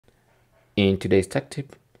In today's tech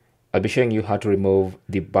tip, I'll be showing you how to remove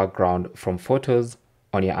the background from photos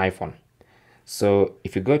on your iPhone. So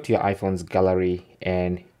if you go to your iPhone's gallery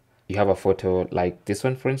and you have a photo like this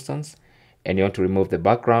one, for instance, and you want to remove the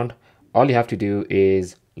background, all you have to do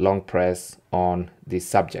is long press on the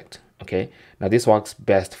subject. Okay. Now this works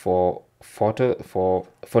best for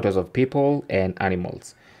photos of people and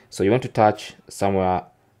animals. So you want to touch somewhere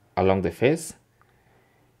along the face,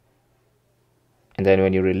 and then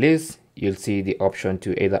when you release, you'll see the option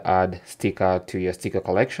to either add sticker to your sticker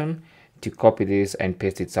collection, to copy this and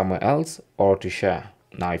paste it somewhere else, or to share.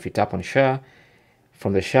 Now if you tap on share,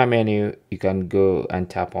 from the share menu you can go and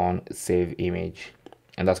tap on save image,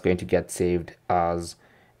 and that's going to get saved as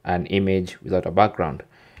an image without a background.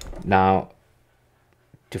 Now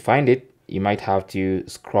to find it, you might have to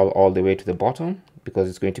scroll all the way to the bottom because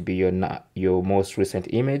it's going to be your most recent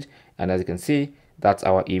image, and as you can see, that's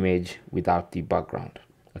our image without the background.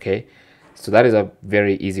 Okay, so that is a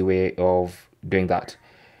very easy way of doing that.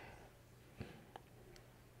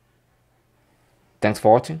 Thanks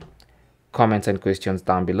for watching. Comments and questions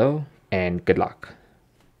down below, and good luck.